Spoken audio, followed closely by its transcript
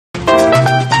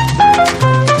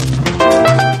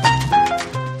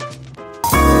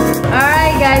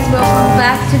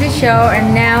show,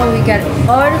 and now we got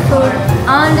all the food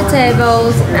on the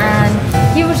tables, and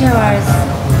you will tell us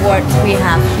what we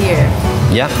have here.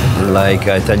 Yeah, like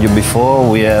I told you before,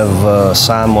 we have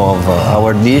some of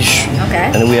our dish, Okay.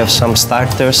 and we have some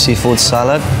starter seafood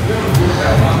salad,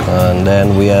 and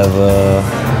then we have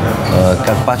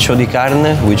carpaccio di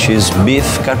carne, which is beef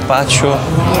carpaccio,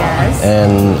 Yes.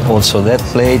 and also that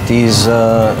plate is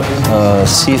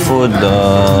seafood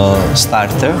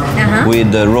starter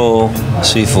with raw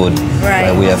seafood.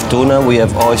 Right. We have tuna, we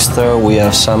have oyster, we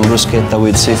have some bruschetta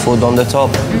with seafood on the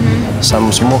top,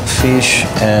 some smoked fish,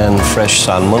 and fresh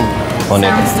salmon on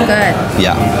it. Sounds good.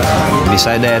 Yeah.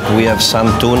 Beside that, we have some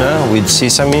tuna with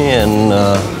sesame and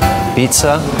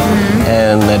pizza,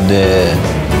 and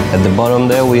at the bottom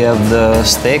there we have the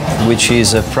steak, which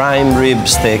is a prime rib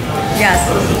steak, Yes.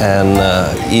 and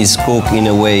is cooked in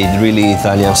a way really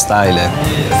Italian style,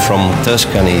 from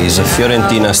Tuscany. It's a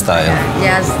Fiorentina style.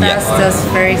 Yes, that's Yeah. just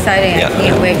very exciting. Yeah. I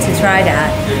can't wait to try that.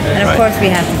 And of Right. course, we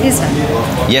have pizza.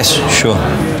 Yes, sure.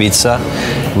 Pizza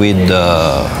with,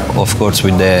 of course,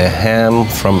 with the ham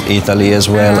from Italy as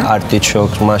well,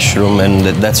 artichokes, mushroom, and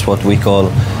that's what we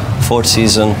call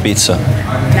four-season pizza.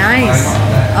 Nice.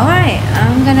 All right,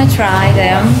 I'm gonna try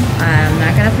them. I'm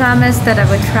not gonna promise that I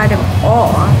would try them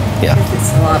all. Yeah. Because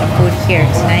it's a lot of food here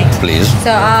tonight. Please.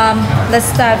 So let's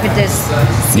start with this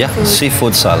Yeah,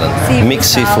 seafood salad. Seafood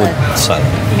Mixed seafood salad.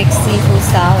 mixed seafood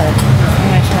salad. I'm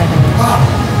gonna try them.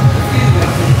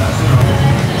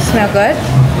 Smell good?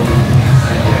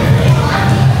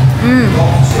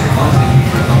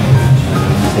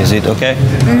 Is it okay?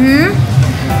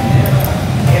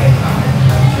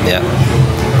 Yeah.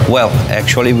 Well,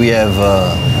 actually, we have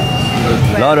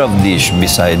a lot of dish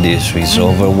beside this. It's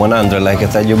over 100, like I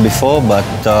told you before. But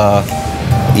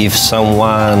if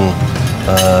someone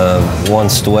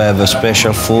wants to have a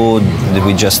special food,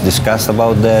 we just discussed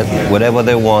about that. Whatever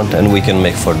they want, and we can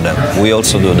make for them. We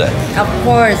also do that. Of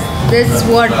course. This is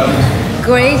what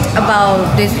great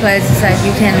about this place is that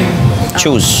you can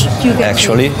Choose, you can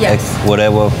actually, choose, yes.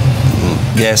 whatever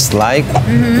guests like.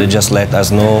 They just let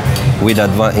us know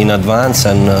in advance,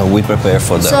 and we prepare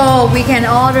for them. So we can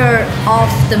order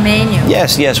off the menu.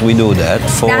 Yes, we do that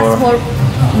for. That's for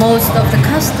most of the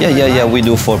customers. Yeah. We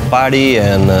do for party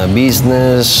and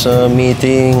business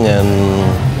meeting and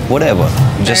whatever.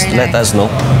 Just Very let nice. us know.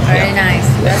 Very nice.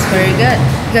 That's very good.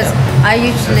 Because I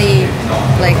usually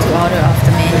like to order off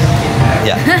the menu.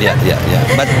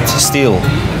 Yeah. But still,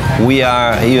 we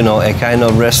are, a kind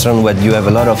of restaurant where you have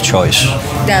a lot of choice.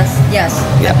 Yes,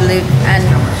 Yeah. I believe. And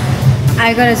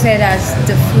I gotta say that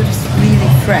the food is really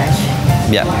fresh.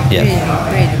 Yeah. Really.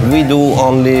 We do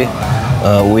only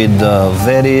with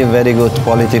very, very good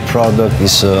quality product.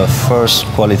 It's first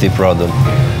quality product.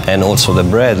 And also the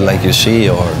bread, like you see,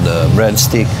 or the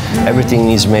breadstick,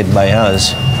 everything is made by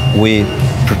us. We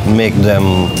make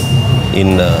them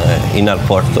in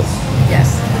Porto. Yes,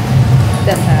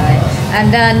 definitely.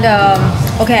 And then,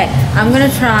 okay, I'm gonna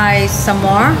try some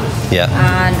more. Yeah.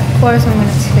 And of course, I'm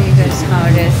gonna tell you guys how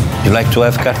it is. You like to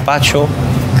have carpaccio?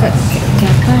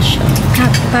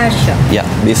 Carpaccio. Yeah,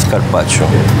 beef carpaccio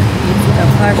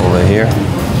Carpaccio. over here.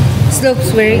 This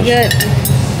looks very good.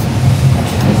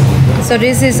 So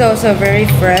this is also very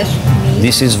fresh meat.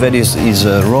 This is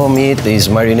raw meat. Is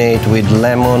marinated with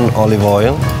lemon, olive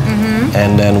oil,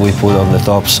 and then we put on the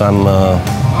top some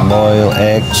boiled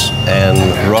eggs and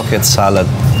rocket salad.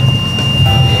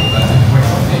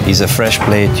 It's a fresh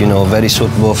plate, very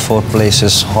suitable for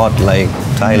places hot like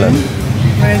Thailand.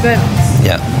 Very good.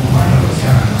 Yeah.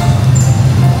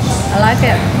 I like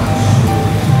it.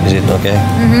 Is it okay?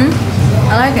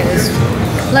 I like it. It's,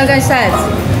 like I said,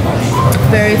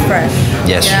 very fresh.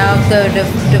 Yes.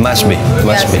 The Must be.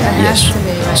 yes, it has Yes. to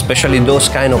be, right? Especially those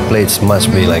kind of plates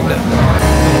must be like that.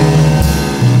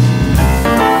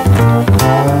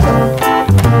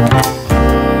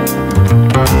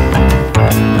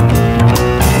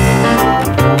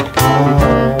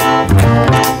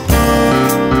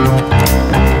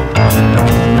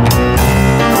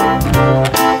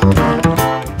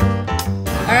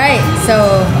 So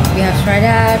we have tried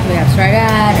that,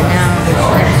 and now we're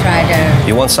gonna try the...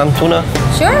 You want some tuna?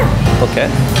 Sure. Okay.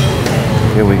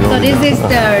 Here we go. So this is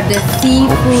the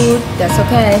seafood, that's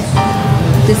okay.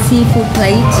 The seafood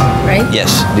plate, right?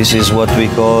 Yes, this is what we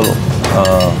call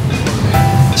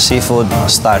seafood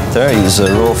starter. It's a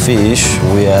raw fish.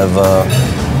 We have,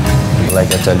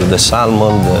 like I tell you, the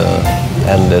salmon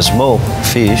and the smoked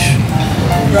fish.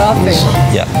 Raw fish.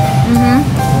 Yeah.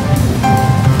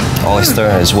 Oyster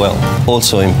as well,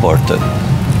 also imported.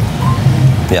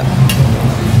 Yeah.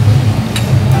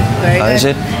 Very How good. is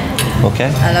it? Okay.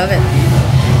 I love it.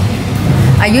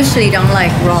 I usually don't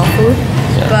like raw food,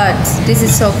 but this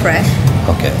is so fresh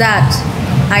Okay. that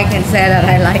I can say that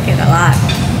I like it a lot.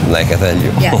 Like I tell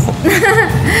you. Yes.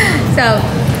 So,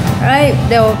 right,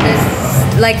 there is,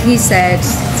 like he said,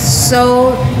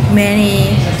 so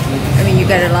many. I mean, you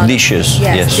get a lot Dishes. of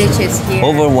Yes. dishes here.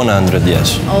 Over 100.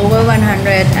 Yes. Over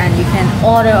 100, and you can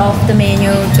order off the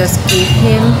menu. Just give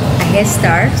him a head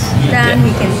start. Then Yeah.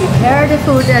 he can prepare the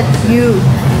food that you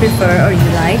prefer or you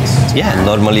like. Yeah.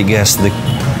 Normally, guests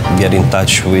get in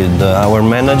touch with our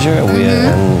manager.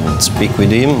 And speak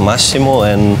with him, Massimo,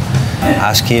 and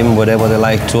ask him whatever they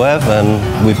like to have, and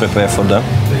we prepare for them,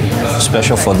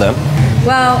 special for them.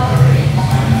 Well,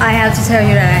 I have to tell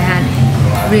you that I had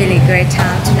really great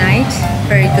time tonight.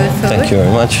 Very good food. Thank you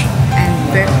very much. And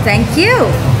thank you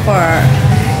for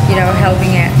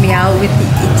helping me out with the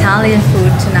Italian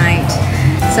food tonight.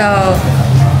 So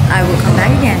I will come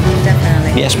back again,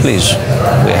 definitely. Yes, please.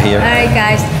 We're here. All right,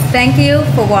 guys. Thank you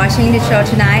for watching the show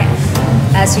tonight.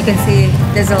 As you can see,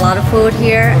 there's a lot of food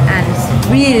here, and it's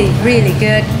really, really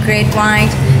good. Great wine,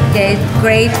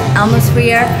 great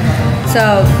atmosphere.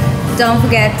 So don't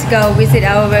forget to go visit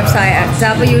our website at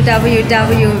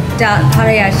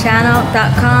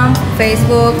www.pattayachannel.com,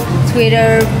 Facebook,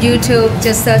 Twitter, YouTube.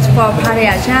 Just search for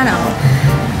Pattaya Channel.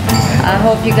 I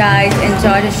hope you guys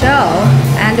enjoy the show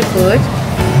and the food.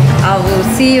 I will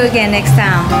see you again next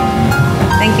time.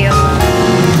 Thank you.